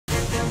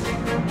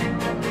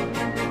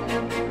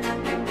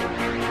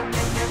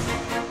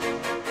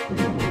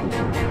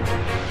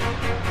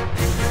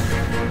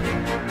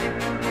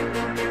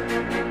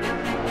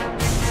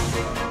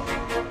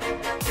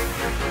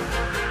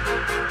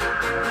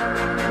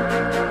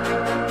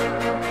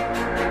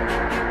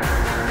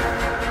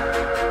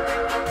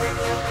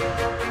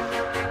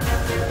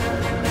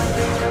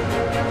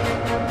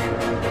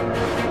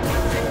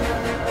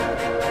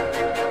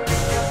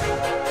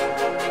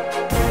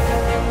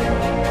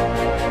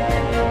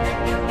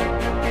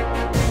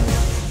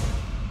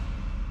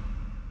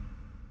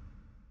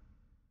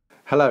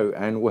Hello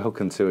and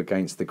welcome to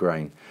Against the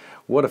Grain.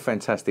 What a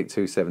fantastic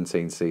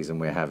 2017 season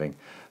we're having.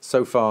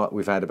 So far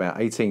we've had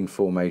about 18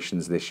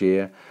 formations this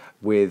year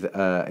with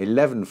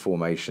 11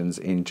 formations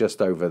in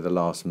just over the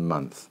last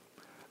month.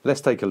 Let's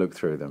take a look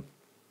through them.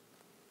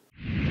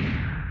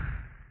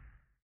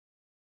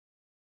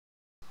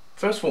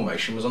 First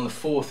formation was on the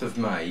 4th of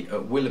May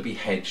at Willoughby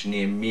Hedge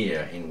near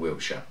Mere in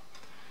Wiltshire.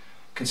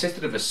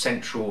 Consisted of a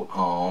central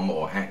arm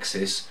or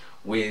axis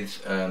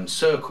with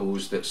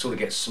circles that sort of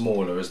get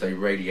smaller as they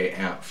radiate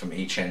out from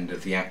each end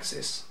of the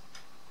axis.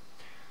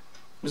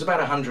 It was about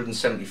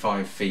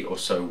 175 feet or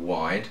so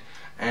wide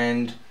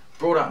and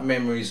brought up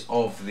memories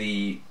of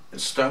the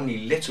Stony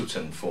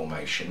Littleton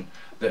formation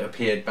that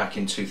appeared back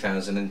in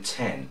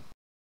 2010.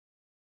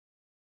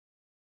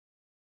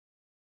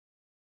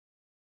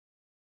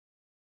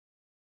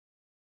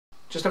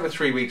 Just over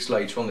 3 weeks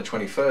later, on the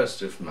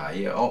 21st of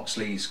May, at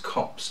Oxley's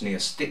Copse near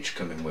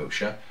Stitchcombe in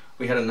Wiltshire,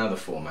 we had another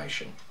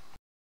formation.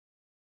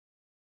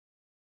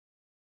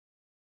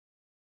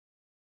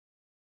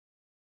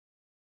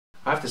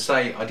 I have to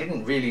say, I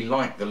didn't really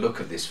like the look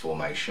of this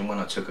formation when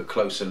I took a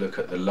closer look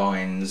at the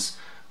lines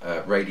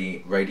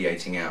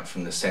radiating out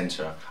from the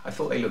centre. I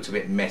thought they looked a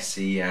bit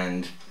messy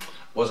and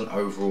wasn't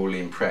overall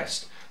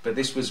impressed, but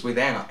this was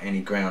without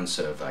any ground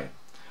survey.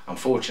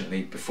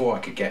 Unfortunately, before I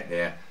could get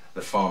there,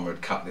 the farmer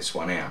had cut this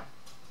one out.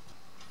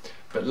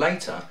 But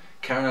later,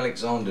 Karen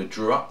Alexander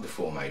drew up the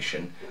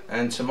formation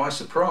and, to my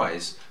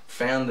surprise,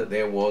 found that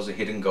there was a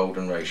hidden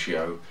golden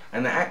ratio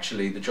and that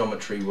actually the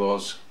geometry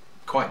was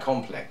quite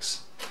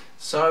complex.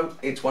 So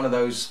it's one of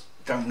those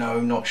don't know,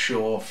 not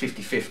sure,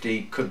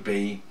 50-50, could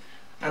be,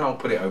 and I'll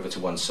put it over to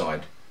one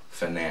side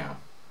for now.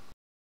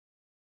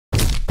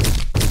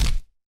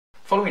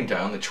 Following day,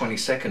 on the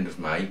 22nd of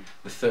May,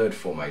 the third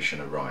formation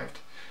arrived.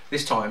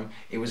 This time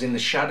it was in the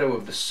shadow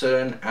of the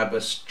Cerne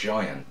Abbas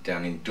giant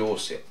down in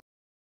Dorset.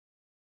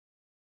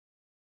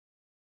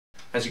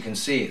 As you can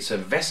see, it's a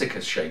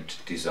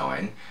vesica-shaped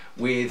design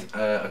with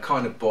a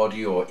kind of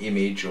body or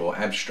image or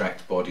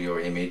abstract body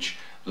or image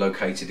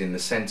located in the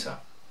centre.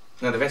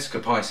 Now, the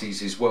Vesica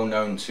Pisces is well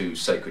known to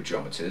sacred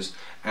geometers,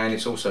 and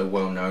it's also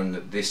well known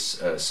that this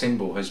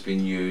symbol has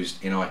been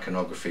used in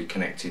iconography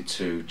connected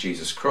to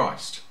Jesus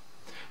Christ.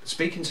 But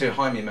speaking to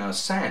Jaime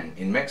Maussan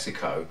in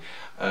Mexico,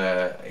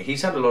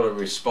 he's had a lot of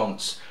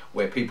response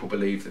where people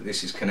believe that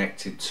this is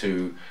connected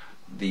to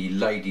the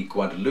Lady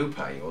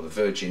Guadalupe or the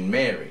Virgin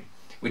Mary,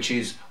 which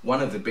is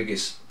one of the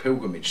biggest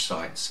pilgrimage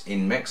sites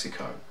in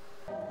Mexico.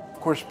 Of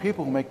course,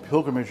 people who make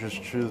pilgrimages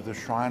to the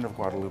Shrine of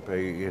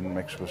Guadalupe in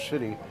Mexico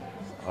City,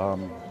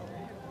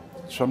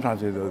 sometimes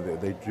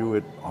they do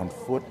it on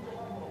foot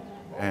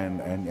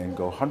and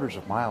go hundreds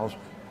of miles,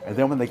 and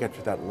then when they get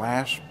to that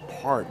last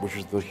part, which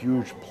is the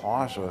huge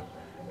plaza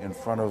in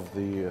front of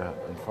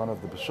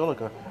the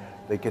basilica,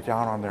 they get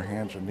down on their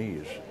hands and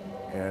knees,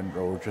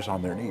 or just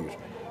on their knees,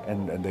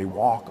 and they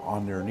walk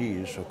on their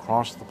knees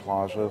across the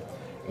plaza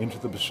into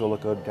the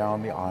basilica,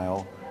 down the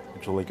aisle,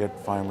 until they get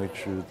finally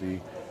to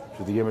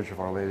the image of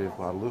Our Lady of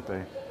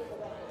Guadalupe.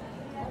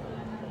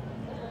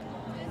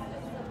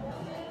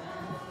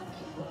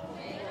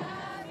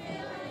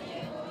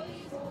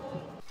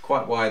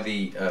 Quite why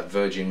the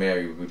Virgin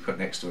Mary would be put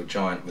next to a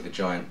giant with a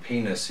giant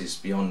penis is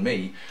beyond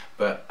me,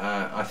 but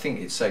I think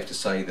it's safe to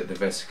say that the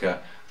Vesica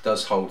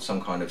does hold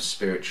some kind of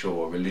spiritual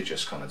or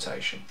religious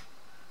connotation.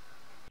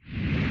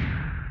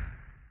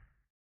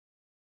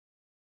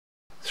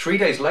 3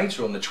 days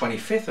later, on the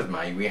 25th of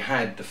May, we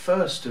had the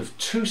first of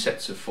two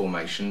sets of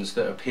formations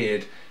that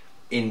appeared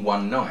in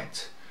one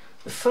night.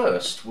 The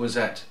first was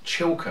at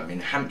Chilcombe in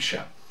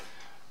Hampshire,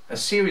 a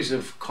series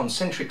of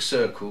concentric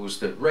circles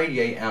that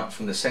radiate out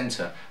from the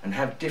centre and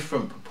have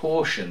different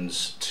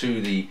proportions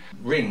to the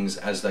rings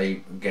as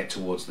they get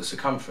towards the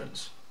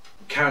circumference.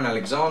 Karen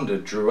Alexander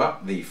drew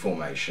up the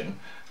formation,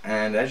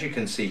 and as you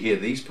can see here,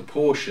 these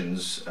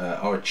proportions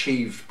are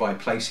achieved by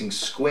placing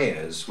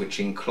squares which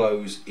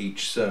enclose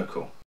each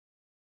circle.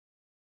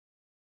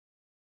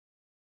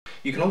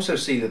 You can also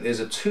see that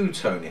there's a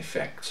two-tone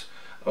effect,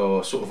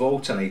 or sort of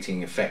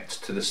alternating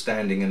effect, to the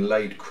standing and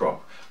laid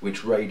crop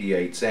which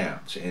radiates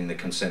out in the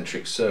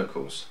concentric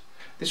circles.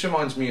 This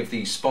reminds me of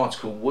the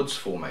Spartacle Woods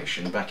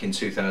formation back in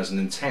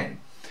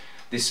 2010.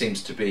 This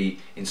seems to be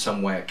in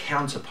some way a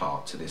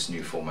counterpart to this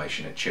new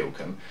formation at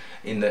Chilcombe,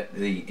 in that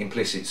the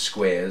implicit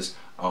squares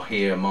are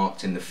here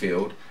marked in the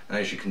field, and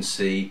as you can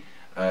see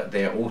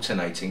they're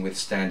alternating with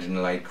standing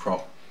and laid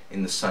crop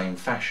in the same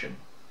fashion.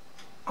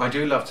 I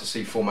do love to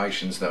see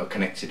formations that are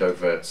connected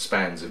over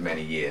spans of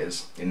many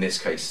years, in this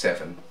case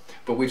 7,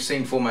 but we've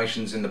seen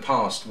formations in the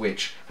past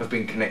which have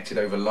been connected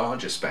over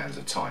larger spans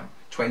of time,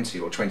 20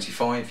 or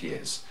 25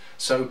 years.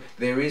 So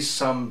there is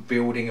some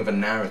building of a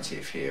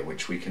narrative here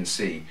which we can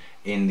see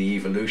in the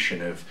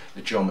evolution of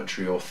the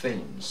geometry or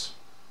themes.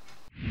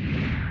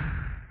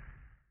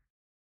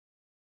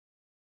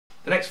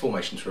 The next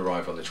formation to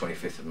arrive on the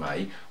 25th of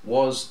May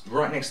was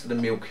right next to the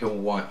Milk Hill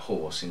White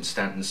Horse in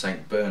Stanton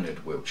St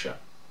Bernard, Wiltshire.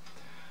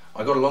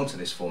 I got along to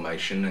this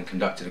formation and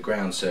conducted a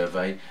ground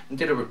survey and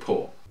did a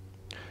report.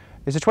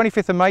 It's the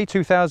 25th of May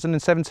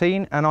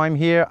 2017 and I'm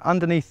here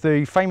underneath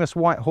the famous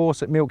White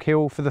Horse at Milk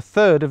Hill for the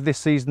third of this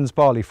season's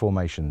barley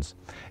formations.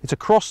 It's a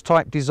cross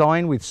type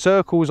design with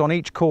circles on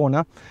each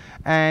corner,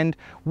 and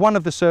one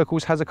of the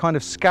circles has a kind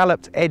of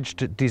scalloped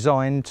edged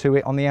design to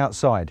it on the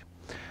outside.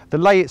 The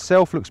ley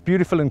itself looks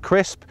beautiful and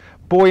crisp,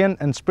 buoyant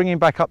and springing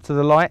back up to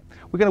the light.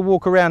 We're going to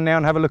walk around now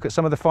and have a look at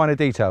some of the finer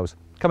details.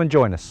 Come and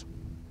join us.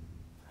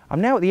 I'm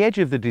now at the edge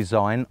of the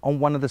design on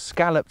one of the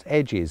scalloped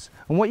edges,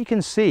 and what you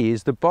can see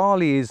is the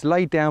barley is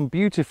laid down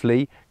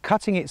beautifully,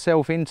 cutting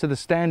itself into the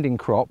standing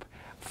crop,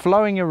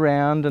 flowing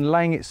around and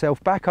laying itself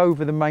back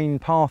over the main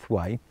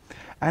pathway.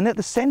 And at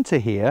the centre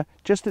here,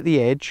 just at the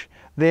edge,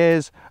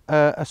 there's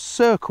a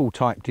circle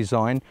type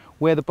design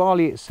where the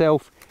barley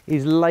itself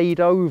is laid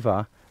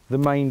over the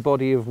main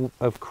body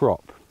of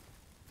crop.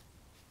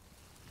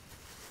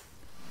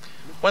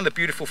 One of the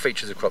beautiful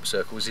features of crop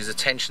circles is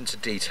attention to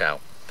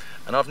detail.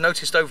 And I've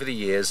noticed over the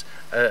years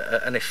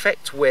an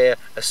effect where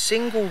a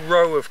single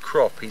row of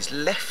crop is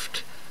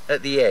left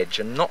at the edge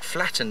and not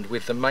flattened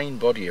with the main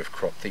body of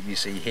crop that you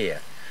see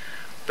here,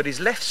 but is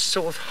left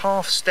sort of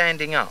half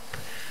standing up,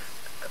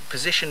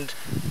 positioned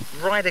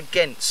right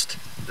against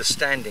the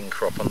standing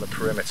crop on the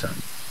perimeter.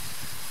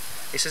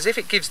 It's as if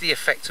it gives the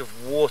effect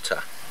of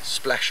water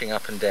splashing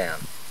up and down,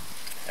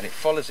 and it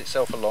follows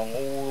itself along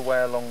all the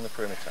way along the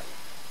perimeter.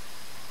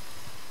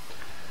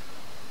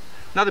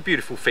 Another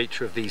beautiful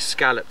feature of these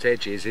scalloped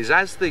edges is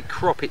as the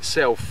crop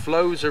itself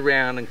flows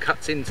around and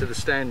cuts into the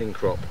standing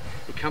crop,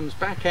 it comes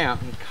back out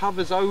and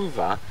covers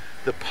over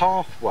the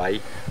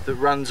pathway that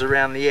runs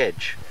around the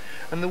edge.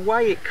 And the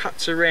way it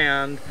cuts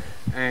around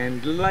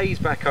and lays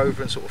back over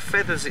and sort of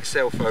feathers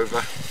itself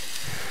over,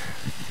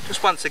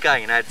 just once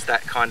again adds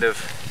that kind of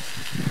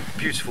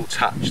beautiful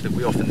touch that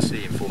we often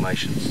see in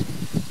formations.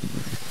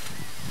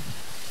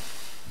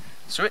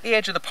 So at the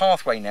edge of the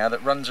pathway now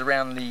that runs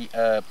around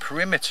the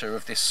perimeter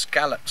of this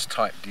scalloped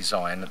type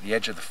design at the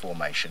edge of the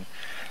formation,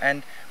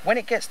 and when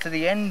it gets to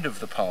the end of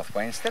the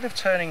pathway, instead of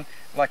turning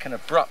like an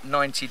abrupt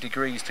 90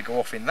 degrees to go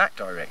off in that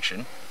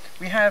direction,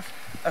 we have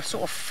a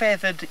sort of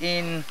feathered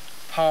in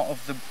part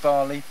of the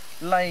barley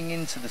laying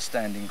into the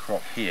standing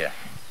crop here.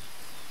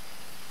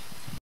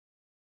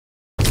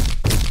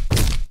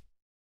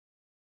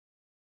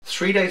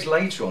 Three days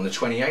later, on the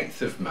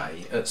 28th of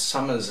May, at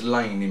Summers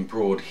Lane in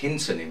Broad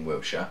Hinton in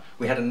Wiltshire,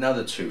 we had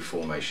another two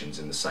formations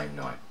in the same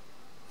night.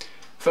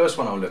 First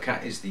one I'll look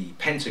at is the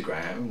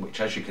pentagram, which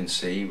as you can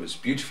see was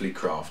beautifully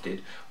crafted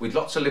with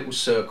lots of little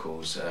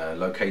circles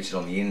located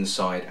on the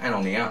inside and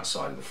on the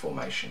outside of the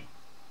formation.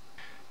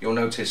 You'll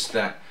notice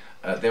that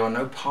there are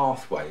no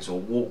pathways or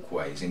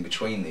walkways in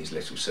between these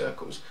little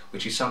circles,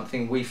 which is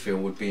something we feel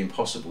would be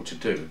impossible to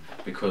do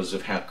because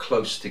of how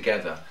close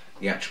together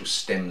the actual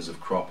stems of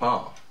crop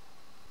are.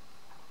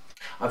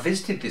 I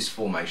visited this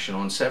formation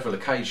on several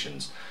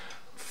occasions.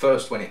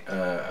 First when it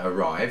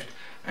arrived,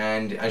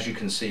 and as you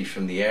can see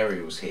from the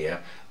aerials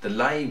here, the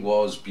ley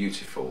was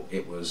beautiful.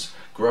 It was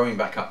growing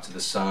back up to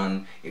the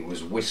sun, it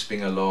was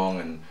wisping along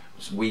and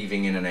was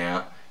weaving in and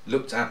out.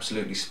 Looked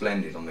absolutely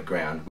splendid on the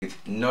ground with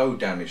no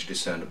damage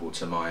discernible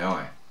to my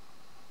eye.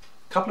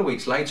 A couple of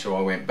weeks later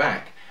I went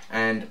back,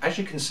 and as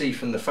you can see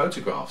from the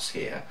photographs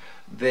here,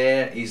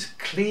 there is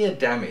clear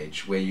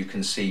damage where you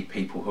can see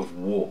people have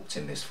walked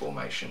in this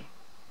formation.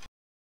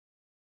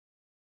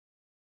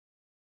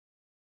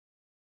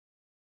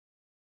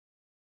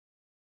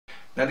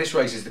 Now this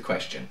raises the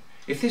question,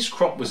 if this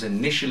crop was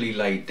initially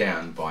laid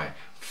down by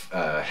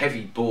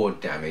heavy board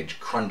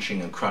damage,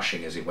 crunching and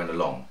crushing as it went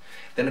along,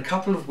 then a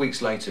couple of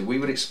weeks later we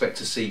would expect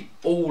to see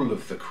all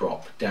of the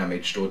crop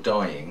damaged or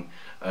dying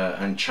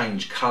and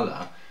change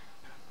colour.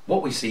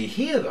 What we see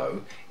here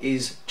though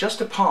is just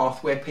a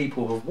path where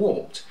people have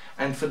walked,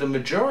 and for the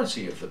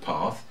majority of the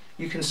path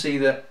you can see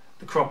that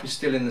the crop is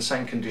still in the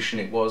same condition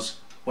it was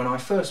when I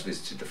first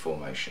visited the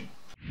formation.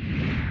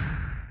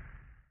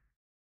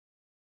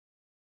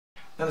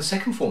 Now the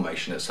second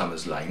formation at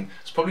Summers Lane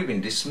has probably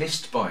been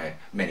dismissed by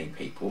many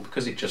people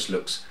because it just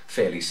looks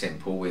fairly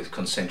simple with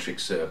concentric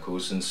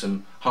circles and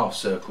some half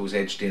circles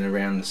edged in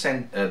around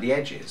the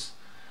edges.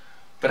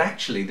 But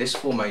actually this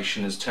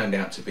formation has turned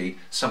out to be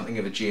something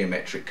of a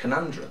geometric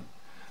conundrum.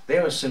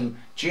 There are some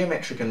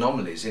geometric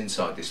anomalies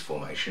inside this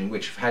formation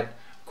which have had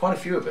quite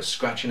a few of us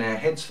scratching our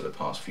heads for the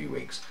past few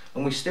weeks,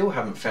 and we still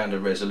haven't found a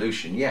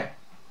resolution yet.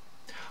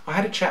 I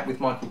had a chat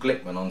with Michael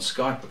Glickman on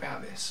Skype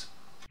about this.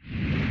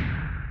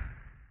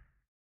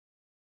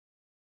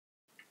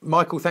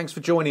 Michael, thanks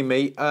for joining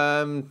me.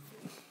 How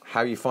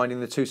are you finding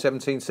the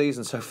 2017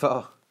 season so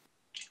far?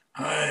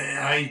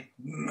 I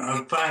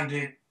found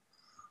it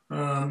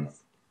an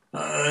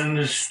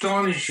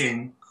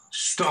astonishing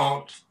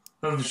start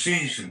of the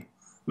season.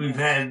 We've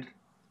had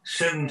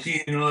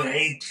 17 or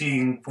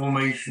 18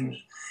 formations,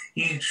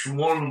 each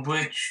one of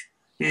which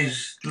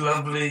is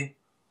lovely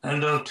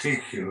and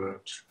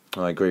articulate.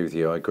 I agree with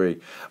you, I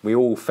agree. We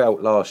all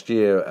felt last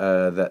year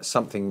that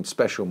something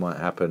special might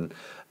happen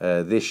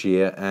this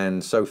year,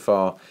 and so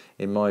far,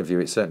 in my view,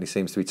 it certainly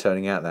seems to be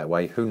turning out that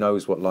way. Who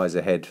knows what lies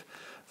ahead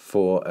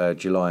for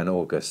July and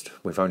August?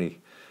 We've only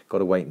got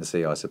to wait and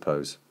see, I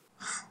suppose.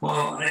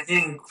 Well, I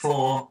think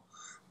for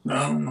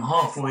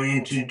halfway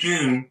into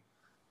June,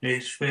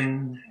 it's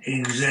been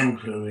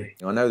exemplary.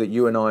 I know that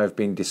you and I have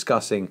been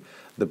discussing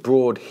the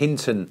Broad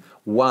Hinton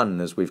 1,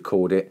 as we've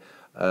called it,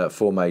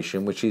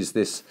 formation, which is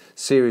this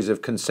series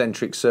of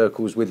concentric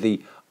circles with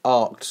the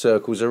arced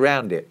circles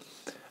around it.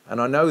 And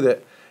I know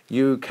that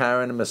you,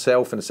 Karen, and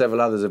myself and several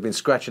others have been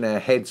scratching our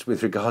heads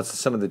with regards to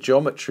some of the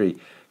geometry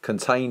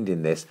contained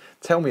in this.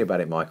 Tell me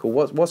about it, Michael.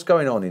 What's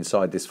going on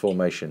inside this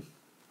formation?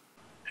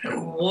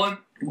 What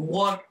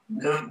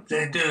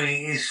they're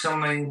doing is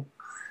something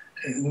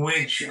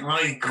which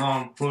I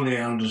can't fully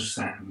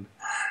understand.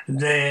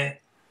 They're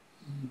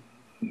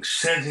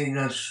setting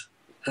us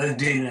a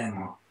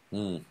dilemma.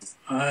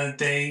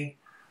 They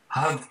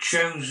have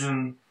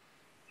chosen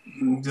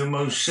the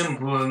most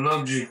simple and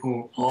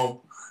logical of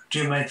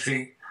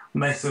geometric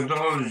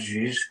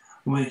methodologies,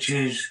 which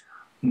is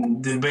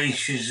the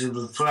basis of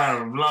the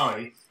flower of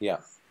life. Yeah.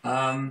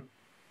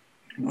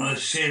 A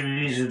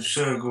series of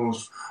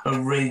circles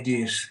of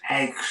radius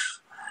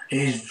x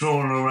is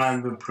drawn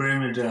around the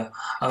perimeter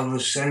of a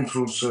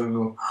central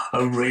circle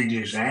of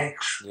radius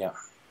x. Yeah.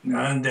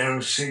 And there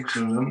are 6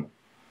 of them.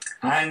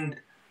 And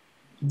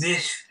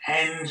this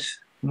ends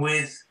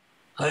with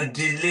a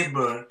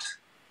deliberate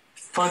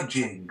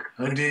fudging,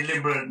 a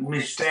deliberate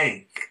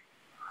mistake,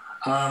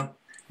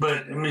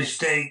 but a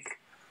mistake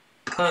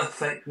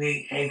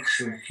perfectly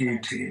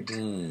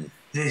executed.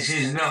 This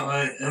is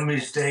not a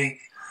mistake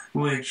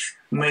which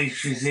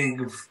makes you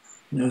think of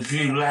a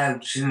few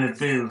lads in the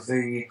field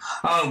thinking,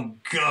 oh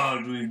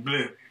God, we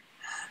blew it.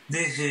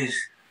 This is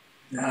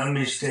a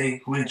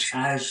mistake which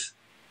has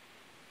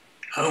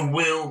a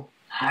will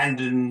and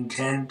an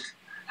intent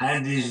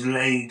and is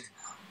laid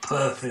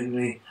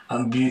perfectly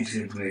and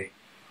beautifully.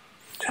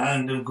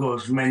 And of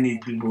course, many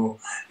people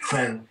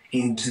fell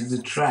into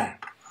the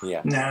trap.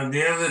 Yeah. Now,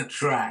 the other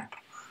trap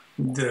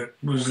that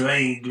was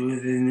laid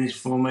within this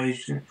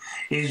formation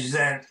is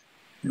that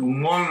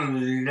one of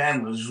the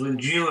dilemmas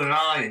which you and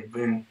I have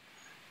been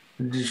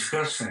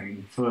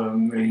discussing for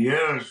a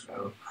year or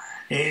so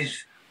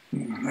is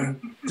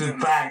the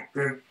fact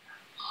that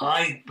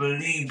I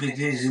believe it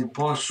is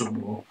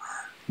impossible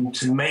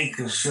to make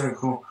a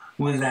circle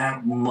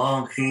without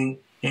marking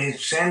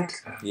its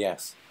centre.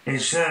 Yes.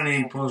 It's certainly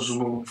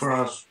impossible for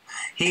us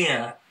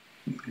here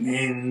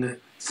in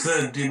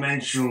third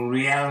dimensional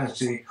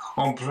reality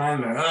on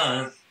planet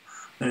Earth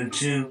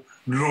to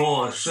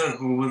draw a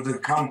circle with the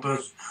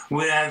compass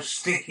without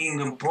sticking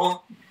the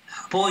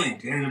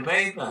point in the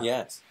paper.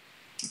 Yes.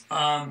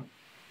 And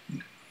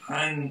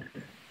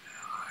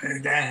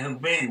there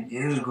have been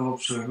in the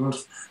crop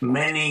circles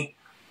many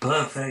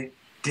perfect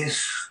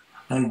discs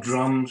and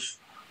drums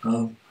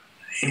of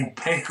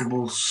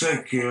impeccable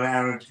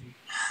circularity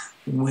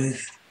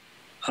with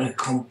a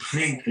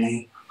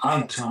completely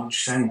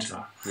untouched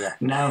centre. Yeah.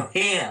 Now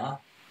here,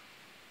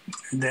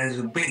 there's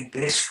a big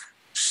disc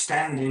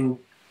standing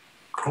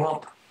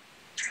crop,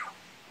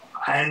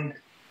 and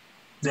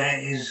there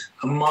is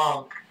a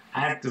mark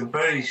at the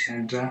very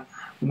centre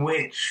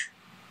which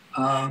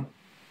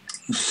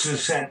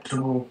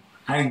susceptible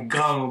and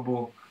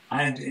gullible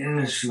and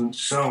innocent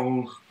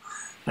souls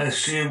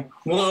assume,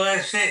 well,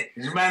 that's it,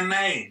 it's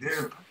man-made,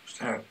 there's a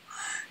post.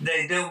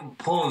 They don't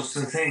pause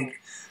to think,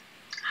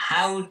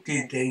 how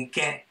did they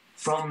get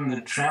from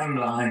the tram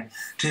line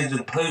to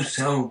the post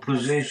hole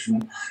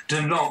position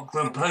to knock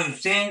the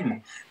post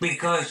in?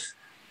 Because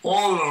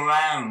all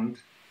around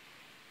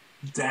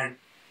that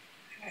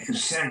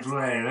central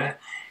area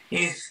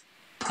is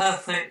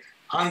perfect,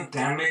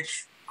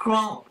 undamaged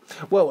crop.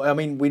 Well, I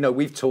mean, we know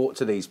we've talked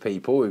to these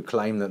people who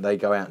claim that they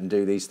go out and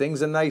do these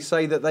things, and they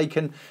say that they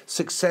can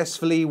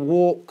successfully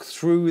walk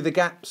through the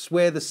gaps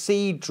where the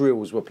seed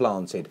drills were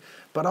planted.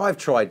 But I've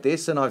tried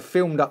this, and I've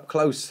filmed up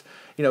close,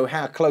 you know,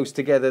 how close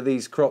together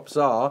these crops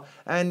are,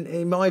 and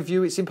in my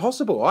view, it's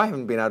impossible. I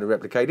haven't been able to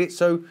replicate it,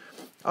 so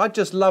I'd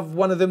just love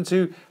one of them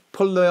to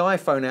pull the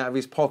iPhone out of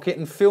his pocket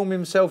and film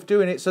himself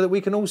doing it so that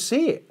we can all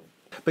see it.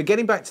 But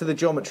getting back to the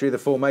geometry of the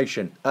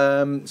formation,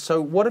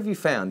 so what have you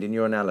found in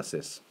your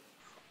analysis?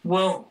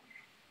 Well,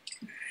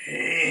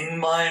 in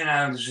my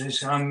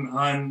analysis, I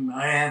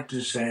have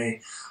to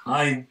say,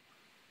 I'm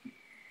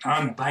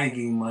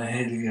banging my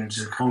head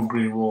against a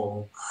concrete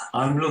wall.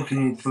 I'm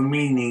looking for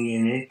meaning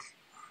in it,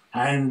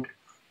 and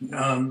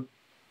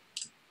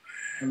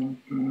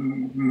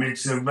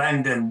Mr.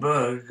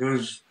 Vandenberg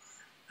has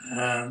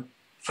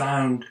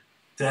found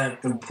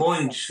that the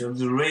points of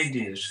the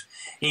radius,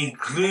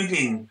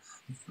 including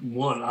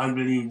what I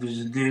believe is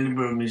a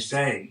deliberate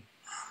mistake,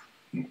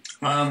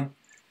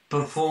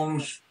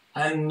 performs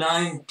a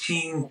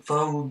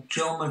 19-fold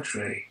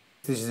geometry.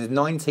 This is a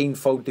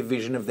 19-fold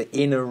division of the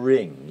inner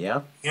ring,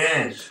 yeah?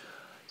 Yes.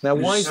 Now,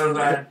 why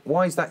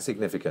is that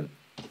significant?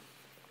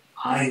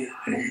 I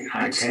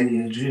tell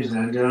you the truth,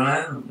 I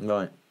don't know.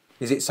 Right.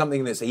 Is it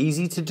something that's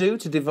easy to do,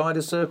 to divide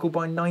a circle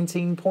by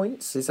 19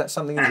 points? Is that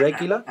something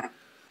regular?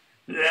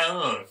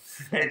 No,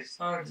 it's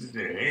hard to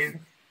do.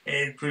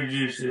 It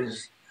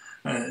produces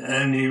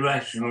an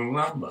irrational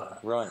number.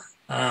 Right.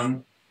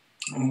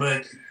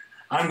 But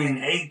I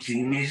mean,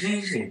 18 is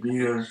easy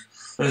because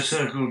a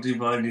circle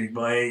divided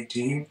by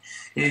 18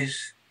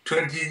 is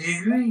 20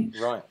 degrees.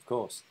 Right, of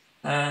course.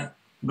 But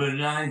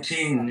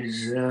 19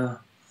 is, I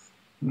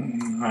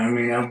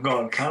mean, I've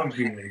got a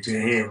calculator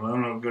here, but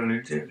I'm not going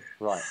to do it.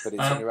 Right, but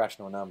it's an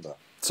irrational number.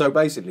 So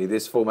basically,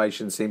 this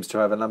formation seems to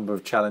have a number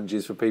of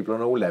challenges for people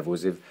on all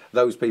levels. If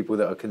those people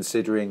that are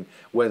considering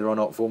whether or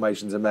not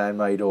formations are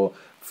man-made or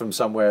from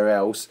somewhere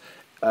else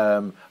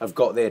have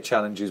got their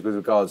challenges with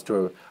regards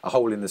to a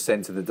hole in the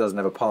centre that doesn't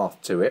have a path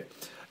to it.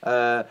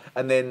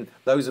 And then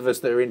those of us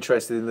that are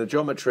interested in the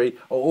geometry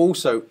are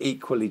also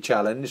equally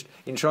challenged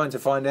in trying to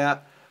find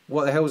out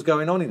what the hell's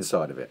going on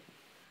inside of it.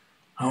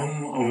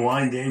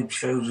 Why they've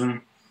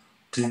chosen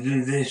to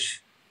do this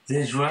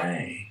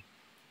way.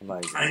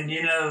 Amazing. And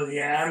you know,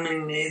 yeah, I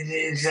mean,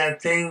 it's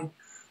that thing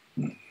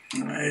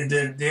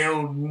that the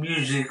old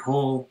music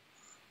hall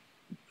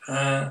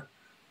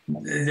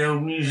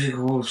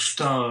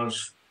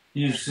stars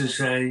used to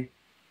say,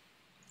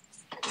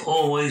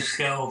 always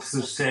get off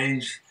the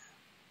stage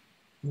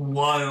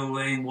while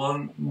they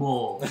want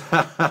more.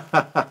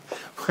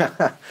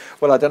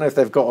 Well, I don't know if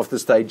they've got off the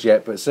stage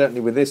yet, but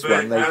certainly with this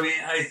one, I mean,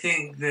 I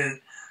think that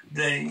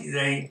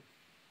they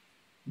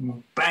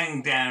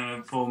bang down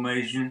a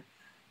formation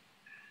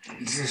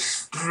to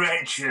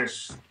stretch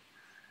us.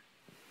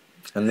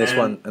 And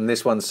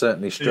this one's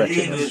certainly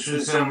stretching us. Leave us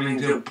with something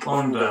to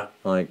ponder.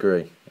 I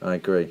agree.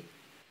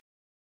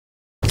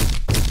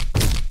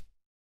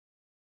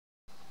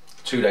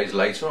 2 days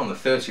later, on the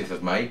 30th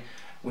of May,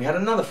 we had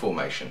another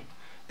formation,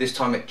 this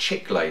time at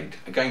Chicklade,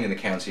 again in the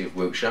county of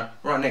Wiltshire,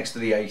 right next to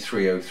the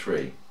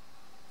A303.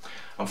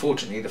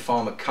 Unfortunately, the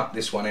farmer cut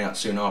this one out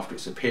soon after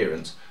its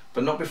appearance,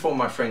 but not before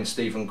my friend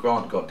Stephen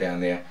Grant got down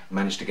there and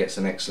managed to get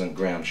some excellent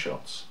ground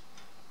shots.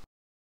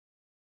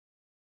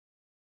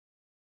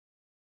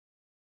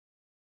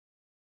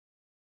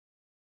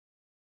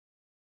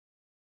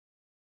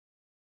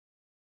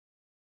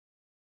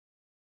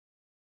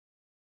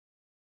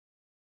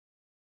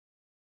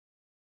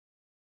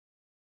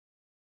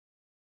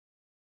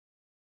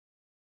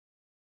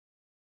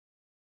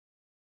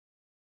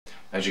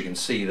 As you can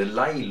see, the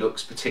lay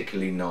looks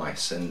particularly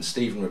nice, and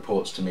Stephen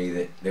reports to me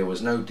that there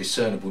was no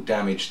discernible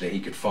damage that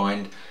he could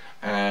find,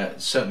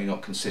 certainly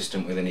not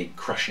consistent with any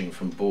crushing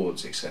from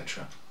boards,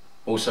 etc.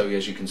 Also,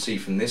 as you can see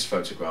from this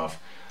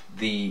photograph,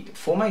 the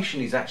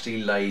formation is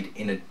actually laid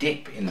in a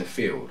dip in the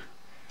field.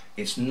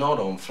 It's not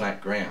on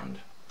flat ground.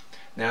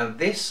 Now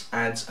this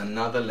adds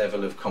another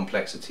level of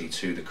complexity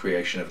to the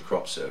creation of a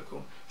crop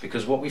circle,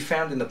 because what we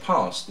found in the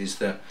past is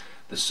that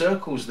the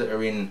circles that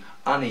are in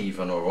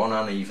uneven or on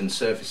uneven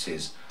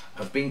surfaces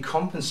have been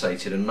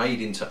compensated and made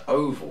into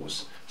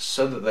ovals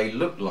so that they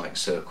look like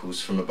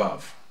circles from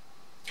above.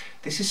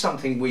 This is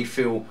something we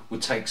feel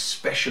would take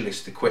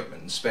specialist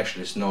equipment and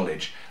specialist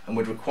knowledge, and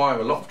would require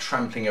a lot of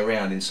trampling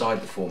around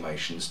inside the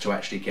formations to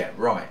actually get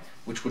right,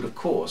 which would of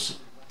course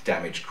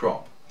damage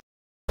crop.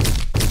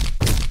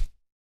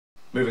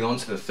 Moving on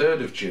to the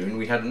 3rd of June,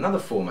 we had another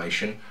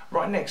formation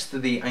right next to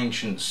the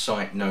ancient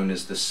site known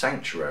as the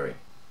Sanctuary.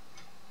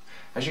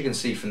 As you can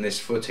see from this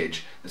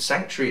footage, the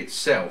sanctuary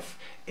itself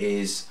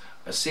is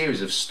a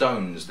series of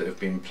stones that have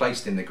been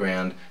placed in the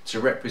ground to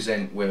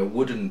represent where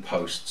wooden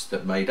posts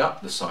that made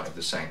up the site of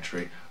the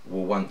sanctuary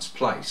were once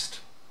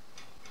placed.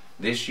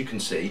 This, you can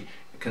see,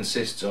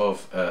 consists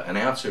of an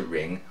outer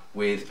ring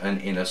with an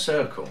inner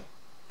circle.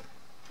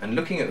 And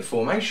looking at the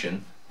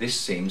formation, this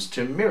seems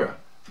to mirror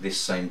this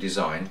same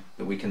design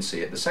that we can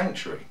see at the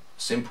sanctuary.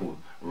 Simple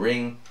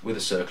ring with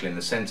a circle in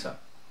the centre.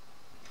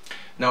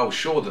 Now I was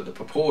sure that the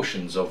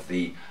proportions of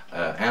the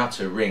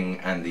outer ring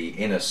and the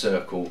inner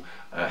circle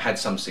had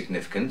some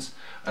significance,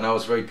 and I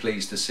was very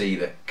pleased to see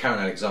that Karen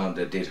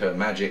Alexander did her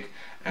magic,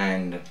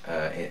 and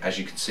as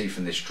you can see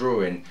from this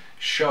drawing,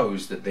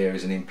 shows that there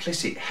is an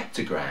implicit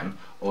heptagram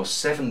or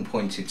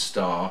 7-pointed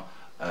star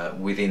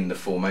within the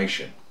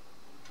formation.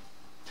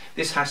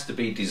 This has to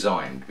be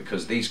designed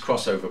because these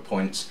crossover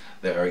points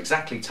that are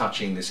exactly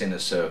touching this inner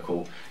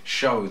circle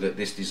show that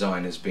this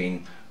design has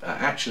been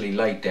actually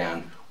laid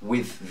down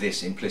with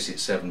this implicit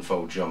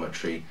 7-fold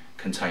geometry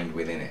contained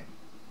within it.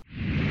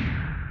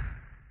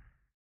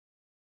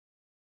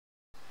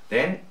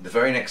 Then, the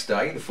very next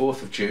day, the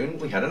 4th of June,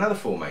 we had another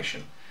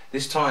formation,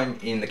 this time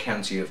in the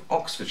county of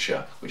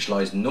Oxfordshire, which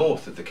lies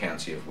north of the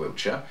county of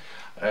Wiltshire,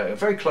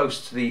 very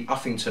close to the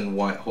Uffington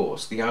White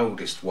Horse, the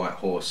oldest white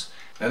horse.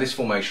 Now this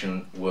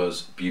formation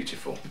was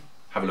beautiful.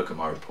 Have a look at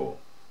my report.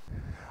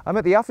 I'm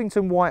at the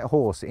Uffington White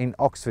Horse in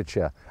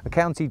Oxfordshire, a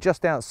county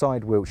just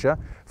outside Wiltshire,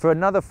 for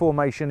another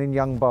formation in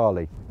young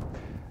barley.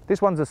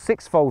 This one's a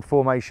 6-fold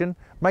formation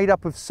made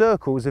up of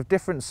circles of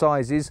different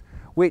sizes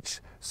which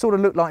sort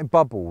of look like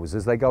bubbles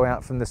as they go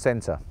out from the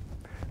centre.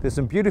 There's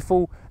some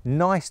beautiful,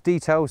 nice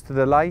details to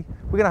the lay.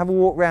 We're going to have a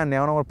walk round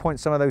now and I want to point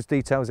some of those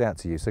details out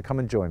to you, so come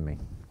and join me.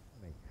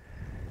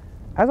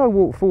 As I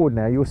walk forward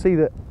now, you'll see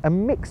that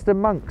mixed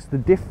amongst the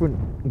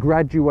different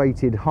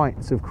graduated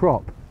heights of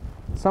crop,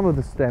 some of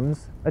the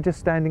stems are just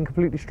standing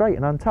completely straight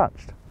and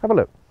untouched. Have a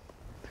look.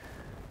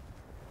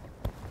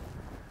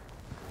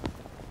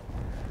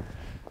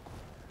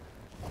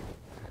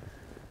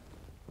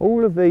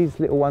 all of these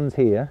little ones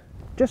here,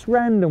 just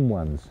random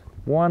ones.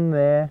 One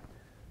there,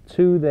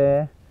 two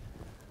there,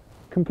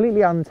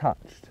 completely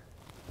untouched.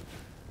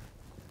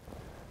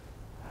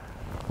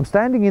 I'm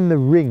standing in the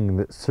ring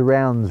that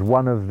surrounds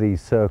one of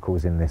these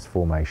circles in this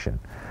formation,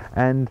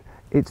 and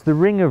it's the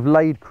ring of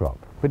laid crop,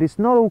 but it's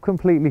not all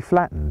completely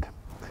flattened.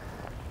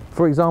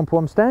 For example,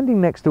 I'm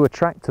standing next to a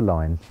tractor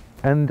line,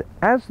 and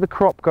as the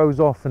crop goes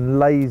off and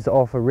lays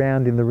off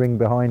around in the ring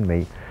behind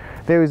me,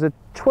 there is a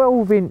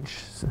 12-inch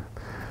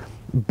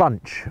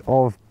bunch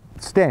of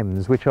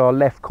stems which are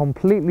left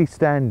completely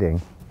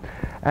standing,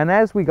 and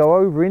as we go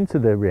over into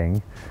the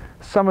ring,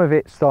 some of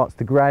it starts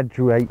to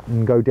graduate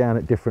and go down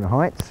at different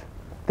heights.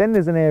 Then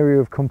there's an area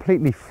of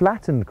completely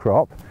flattened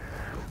crop.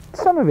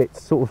 Some of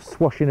it's sort of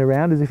swashing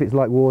around as if it's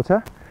like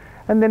water,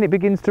 and then it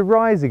begins to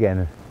rise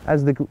again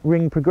as the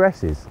ring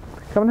progresses.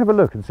 Come and have a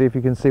look and see if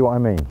you can see what I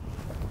mean.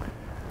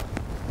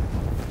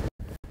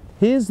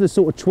 Here's the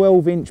sort of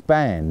 12-inch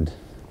band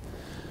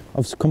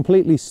of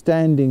completely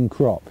standing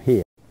crop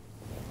here.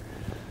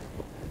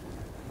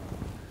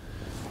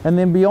 And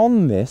then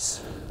beyond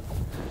this,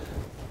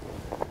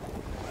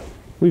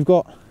 we've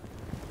got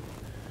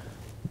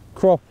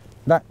crop.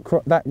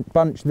 That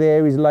bunch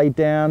there is laid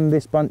down,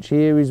 this bunch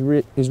here is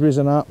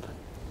risen up.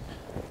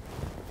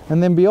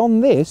 And then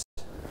beyond this,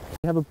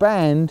 we have a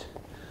band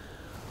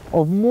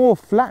of more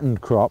flattened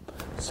crop.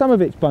 Some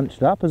of it's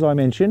bunched up, as I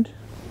mentioned,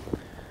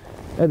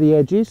 at the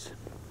edges.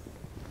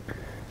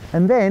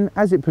 And then,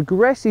 as it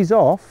progresses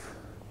off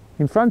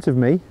in front of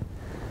me,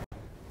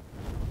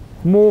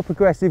 more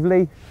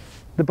progressively,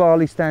 the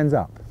barley stands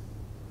up.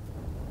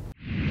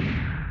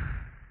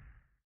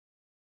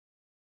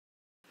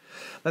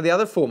 Now, the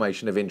other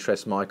formation of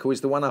interest, Michael,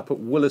 is the one up at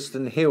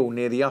Wollaston Hill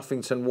near the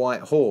Uffington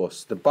White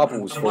Horse, the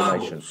Bubbles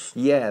formation.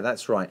 Yeah,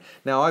 that's right.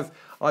 Now,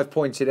 I've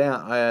pointed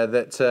out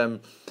that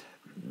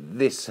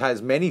this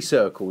has many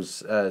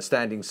circles,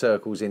 standing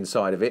circles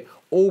inside of it,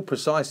 all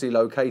precisely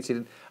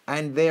located,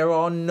 and there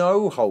are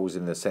no holes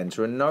in the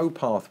centre and no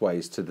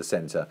pathways to the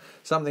centre,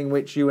 something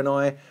which you and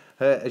I,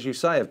 as you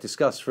say, have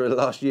discussed for the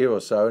last year or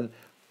so, and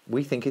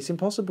we think it's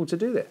impossible to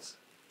do this.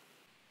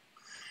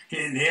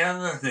 Yeah, the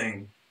other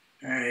thing,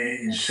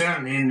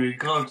 certainly in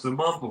regards to the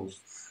bubbles,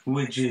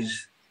 which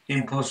is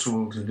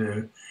impossible to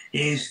do,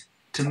 is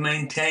to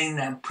maintain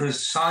that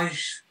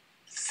precise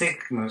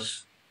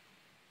thickness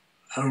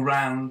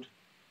around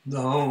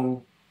the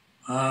whole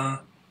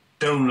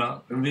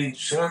donut of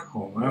each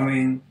circle. I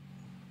mean,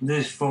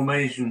 this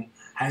formation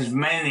has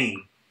many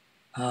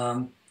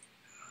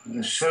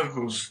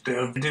circles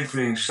of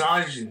differing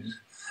sizes,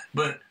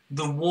 but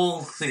the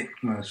wall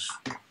thickness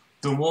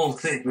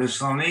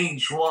on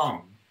each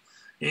one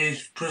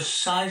is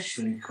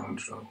precisely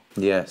controlled.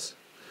 Yes.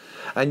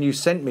 And you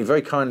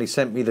very kindly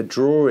sent me the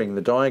drawing,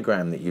 the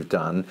diagram that you've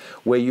done,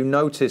 where you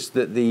noticed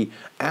that the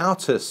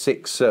outer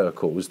 6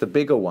 circles, the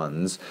bigger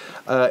ones,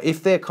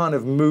 if they're kind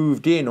of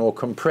moved in or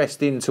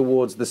compressed in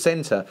towards the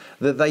centre,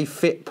 that they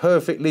fit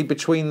perfectly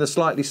between the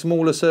slightly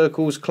smaller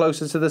circles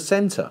closer to the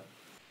centre.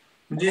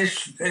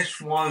 This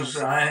was,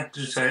 I have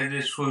to say,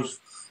 this was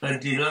a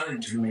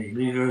delight to me,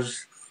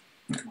 because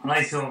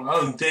I thought,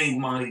 oh, they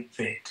might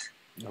fit.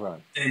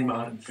 Right. They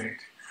might fit.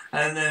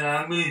 And then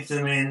I moved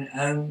them in,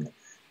 and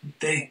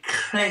they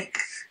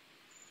clicked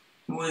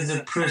with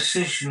a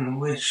precision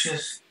which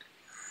just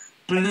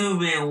blew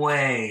me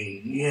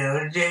away. You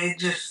know,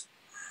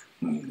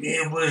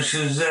 it was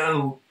as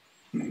though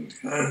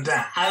the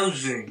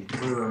housing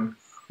for them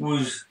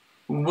was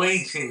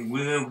waiting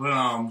with open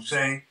arms,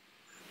 saying,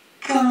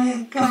 "Come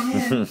here, come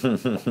here,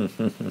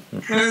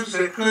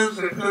 closer,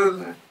 closer,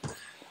 closer."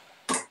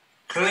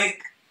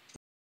 Click.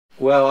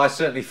 Well, I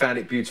certainly found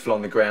it beautiful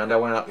on the ground. I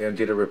went up there and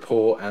did a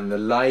report, and the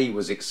lay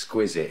was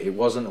exquisite. It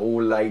wasn't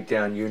all laid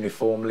down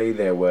uniformly.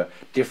 There were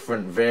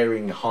different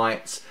varying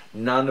heights.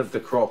 None of the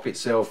crop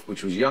itself,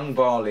 which was young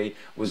barley,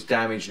 was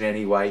damaged in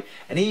any way.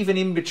 And even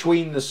in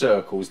between the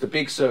circles, the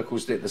big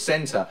circles at the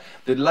centre,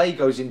 the lay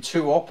goes in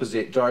 2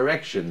 opposite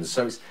directions.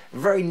 So it's a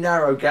very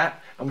narrow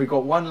gap, and we've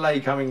got one lay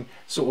coming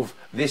sort of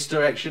this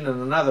direction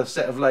and another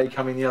set of lay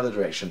coming the other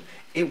direction.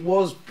 It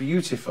was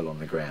beautiful on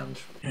the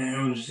ground.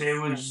 Yeah,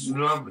 it was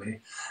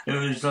lovely. It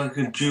was like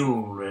a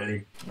jewel,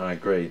 really. I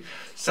agree.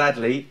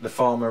 Sadly, the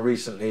farmer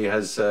recently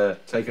has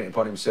taken it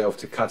upon himself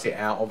to cut it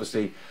out.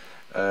 Obviously,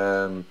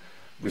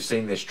 we've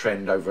seen this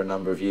trend over a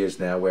number of years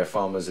now, where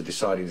farmers are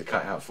deciding to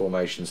cut out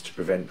formations to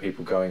prevent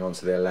people going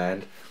onto their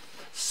land.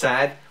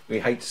 Sad. We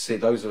hate to see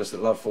it. Those of us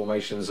that love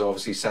formations are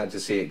obviously sad to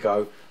see it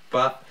go.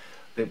 But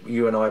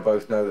you and I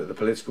both know that the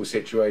political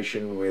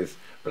situation with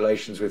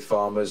relations with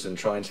farmers and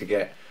trying to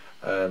get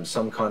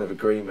some kind of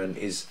agreement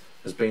has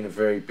been a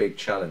very big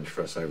challenge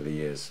for us over the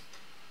years.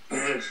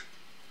 Yes.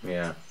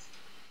 Yeah.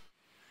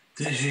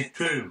 This is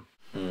true.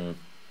 Mm.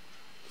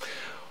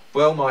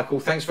 Well, Michael,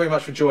 thanks very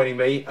much for joining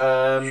me.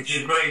 It's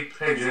a great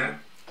pleasure.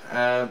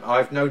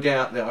 I've no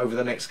doubt that over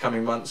the next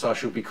coming months I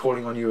shall be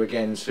calling on you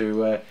again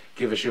to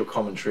give us your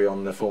commentary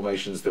on the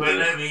formations that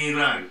whenever you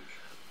like.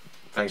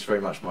 Thanks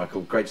very much,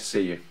 Michael. Great to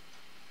see you.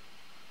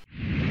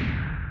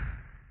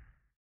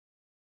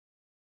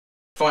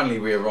 Finally,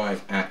 we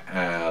arrive at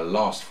our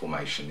last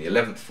formation, the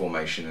 11th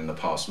formation in the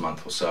past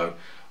month or so,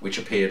 which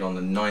appeared on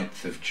the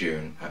 9th of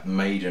June at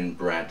Maiden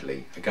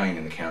Bradley, again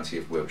in the county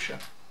of Wiltshire.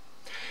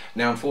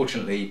 Now,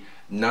 unfortunately,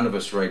 none of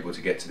us were able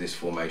to get to this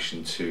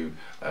formation to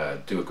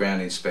do a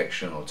ground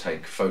inspection or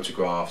take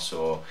photographs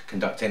or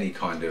conduct any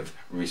kind of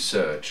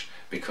research,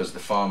 because the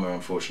farmer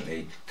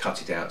unfortunately cut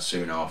it out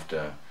soon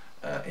after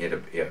it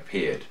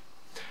appeared.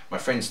 My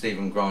friend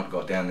Stephen Grant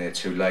got down there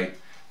too late,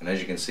 and as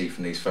you can see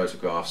from these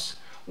photographs,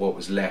 what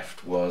was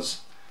left was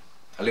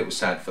a little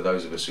sad for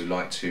those of us who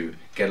like to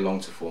get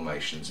along to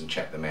formations and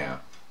check them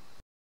out.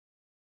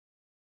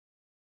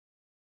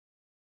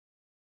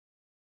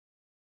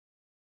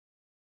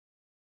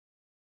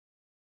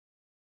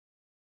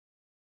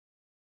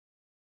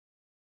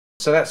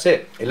 So that's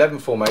it, 11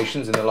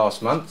 formations in the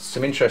last month.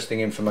 Some interesting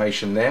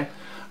information there.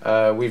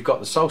 We've got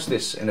the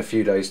solstice in a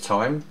few days'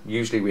 time.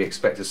 Usually we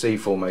expect to see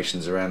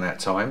formations around that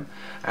time.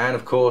 And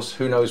of course,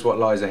 who knows what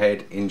lies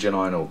ahead in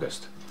July and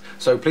August.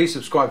 So please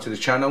subscribe to the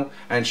channel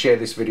and share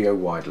this video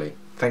widely.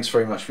 Thanks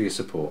very much for your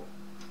support.